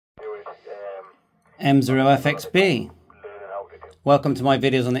M0FXB. Welcome to my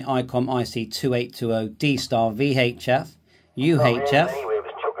videos on the ICOM IC-2820 D-Star VHF, UHF,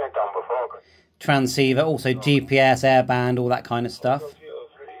 transceiver, also GPS, airband, all that kind of stuff.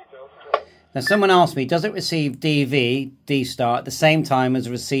 Now someone asked me, does it receive DV, D-Star, at the same time as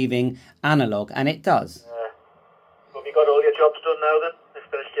receiving analog? And it does. Have you got all your jobs done now then? You've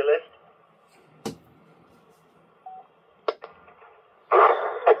finished your list?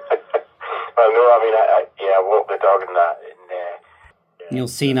 Well, no, I mean, I walked the dog in that. You'll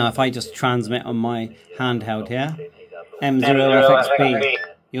see now if I just transmit on my handheld here, M0FXB,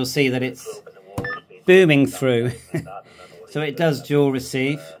 you'll see that it's booming through. So it does dual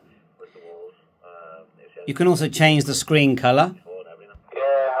receive. You can also change the screen colour. Yeah,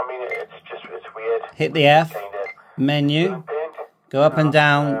 I mean, it's weird. Hit the F, menu, go up and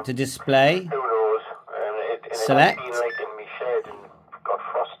down to display, Who knows? select, It hasn't been like in my shed and got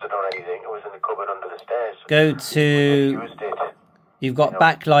frosted or anything. It was in the cupboard under the stairs. go to, you've got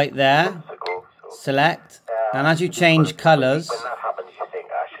backlight there, select, and as you change colours, When that happens, you think,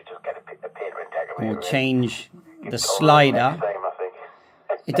 I should just get a paper and take it away. or change the slider,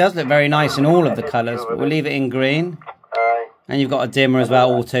 it does look very nice in all of the colours, but we'll leave it in green. And you've got a dimmer as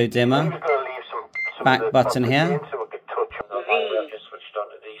well, auto dimmer. Back button here.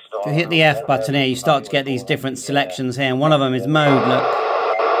 If you hit the F button here, you start to get these different selections here, and one of them is mode, look.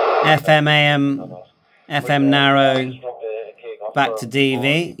 FM, AM, FM narrow, back to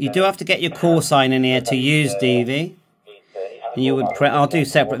DV. You do have to get your call sign in here to use DV. And you would I'll do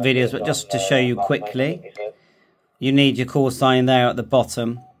separate videos, but just to show you quickly, you need your call sign there at the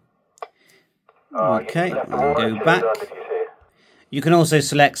bottom. Okay, I'll go back. You can also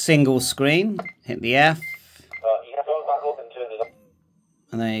select single screen, hit the F,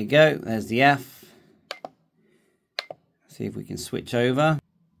 and there you go, there's the F. See if we can switch over.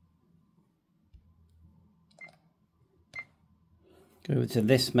 Go over to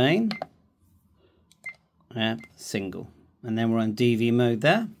this main, single, and then we're on DV mode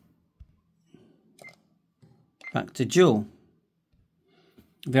there. Back to dual.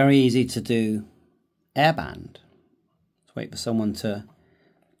 Very easy to do airband. Let's wait for someone to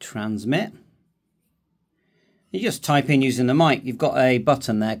transmit. You just type in using the mic. You've got a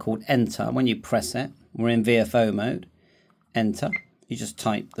button there called enter. When you press it, we're in VFO mode. Enter. You just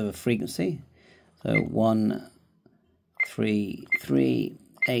type the frequency. So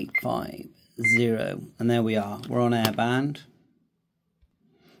 133.850, and there we are. We're on airband.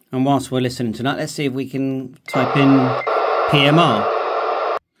 And whilst we're listening to that, let's see if we can type in PMR.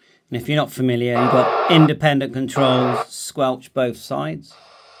 And if you're not familiar, you've got independent controls, squelch both sides.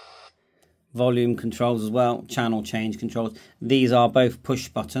 Volume controls as well, channel change controls. These are both push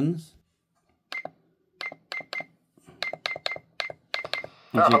buttons.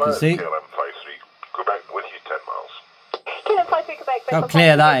 As you can see. How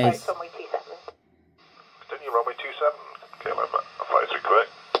clear that is.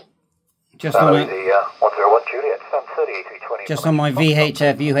 Just on my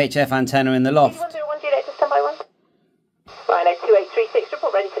VHF, UHF antenna in the loft. 101 Juliet to standby 1. Rhino 2836,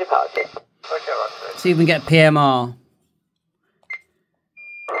 report ready for departure. Okay, right. See if we can get PMR.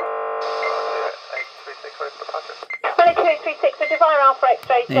 Rhino 2836, so Desire Alpha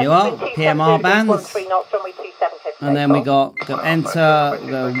X-ray. There you are, PMR bands. And then we go enter, we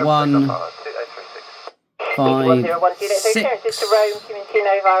go 1, 5, 6.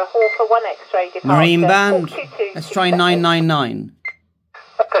 Marine band. Let's try 999.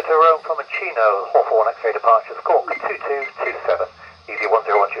 Okay, to Rome from Machino, Hawthorne 1 X-ray departure, score 2227, easy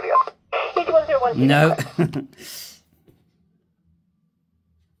 101 Juliet. Easy 101 Juliet. No.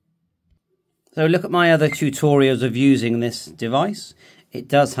 So look at my other tutorials of using this device. It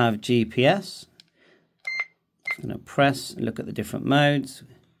does have GPS. I'm going to press, look at the different modes. It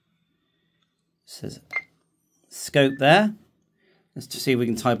says scope there. Let's just see if we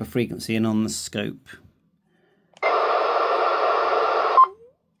can type a frequency in on the scope.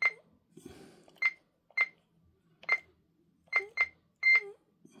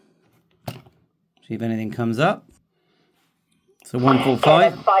 See if anything comes up. So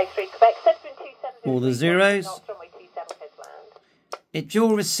 145. All the zeros. It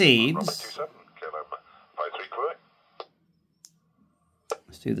dual receives.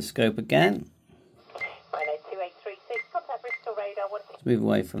 Let's do the scope again. Let's move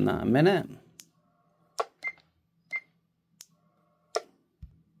away from that a minute.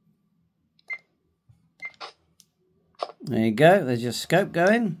 There you go, there's your scope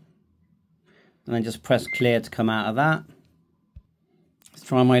going. And then just press clear to come out of that. Let's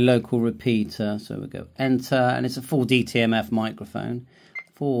try my local repeater. So we go enter, and it's a full DTMF microphone.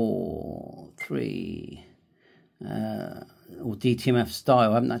 4, 3, or DTMF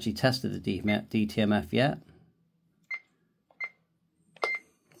style. I haven't actually tested the DTMF yet.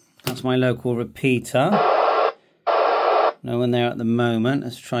 That's my local repeater. No one there at the moment.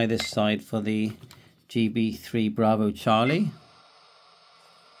 Let's try this side for the GB3 Bravo Charlie.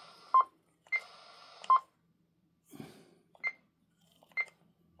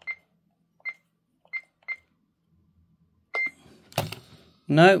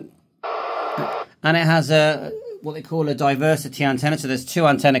 No. And it has a what they call a diversity antenna. So there's 2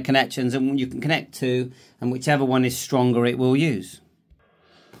 antenna connections and you can connect 2, and whichever one is stronger it will use.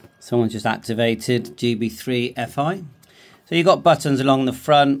 Someone just activated GB3 FI. So you've got buttons along the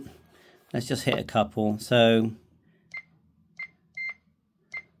front. Let's just hit a couple. So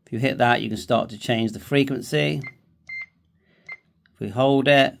if you hit that, you can start to change the frequency. If we hold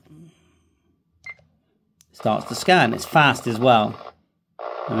it, it starts to scan. It's fast as well.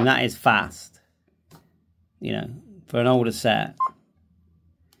 I mean, that is fast, you know, for an older set.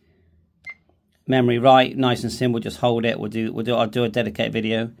 Memory right, nice and simple. Just hold it. I'll do a dedicated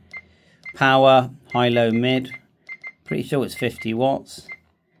video. Power, high, low, mid. Pretty sure it's 50 watts.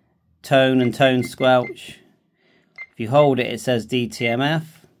 Tone and tone squelch. If you hold it, it says DTMF.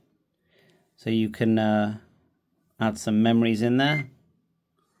 So you can add some memories in there.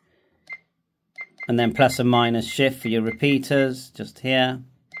 And then plus and minus shift for your repeaters, just here.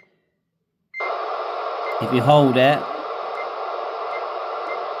 If you hold it,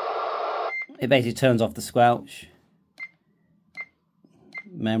 it basically turns off the squelch.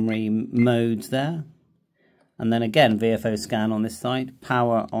 Memory modes there. And then again, VFO scan on this side,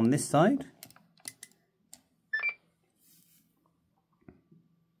 power on this side.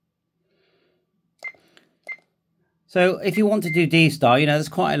 So if you want to do D-Star, you know, there's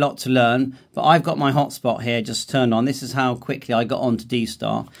quite a lot to learn, but I've got my hotspot here just turned on. This is how quickly I got onto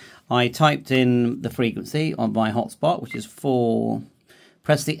D-Star. I typed in the frequency on my hotspot, which is 4.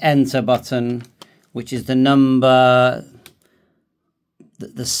 Press the enter button, which is the number,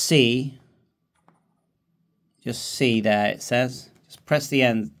 the C. Just C there, it says. Just press the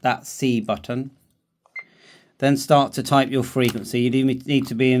end, that C button. Then start to type your frequency. You do need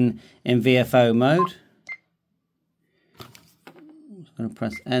to be in VFO mode. I'm just going to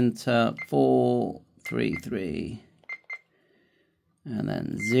press enter, 433. And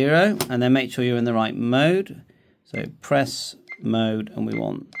then 0. And then make sure you're in the right mode. So press mode and we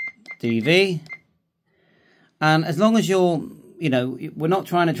want DV. And as long as you're, you know, we're not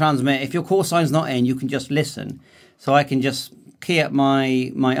trying to transmit. If your call sign's not in, you can just listen. So I can just key up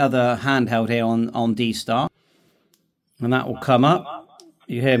my other handheld here on D-Star. And that will come up.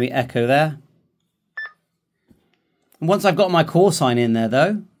 You hear me echo there. And once I've got my call sign in there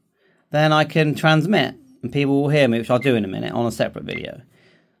though, then I can transmit. And people will hear me, which I'll do in a minute on a separate video.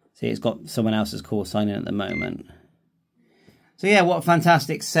 See, it's got someone else's call sign in at the moment. So yeah, what a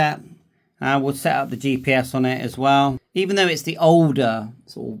fantastic set. We'll set up the GPS on it as well. Even though it's the older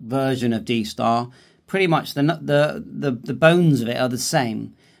sort of version of D-Star, pretty much the bones of it are the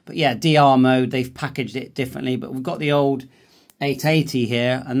same. But yeah, DR mode, they've packaged it differently. But we've got the old 880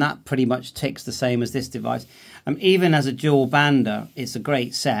 here, and that pretty much ticks the same as this device. Even as a dual bander, it's a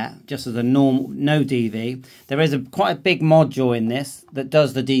great set, just as a normal, no DV. There is quite a big module in this that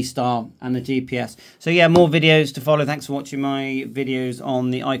does the D-Star and the GPS. So yeah, more videos to follow. Thanks for watching my videos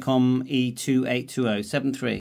on the ICOM E2820 73.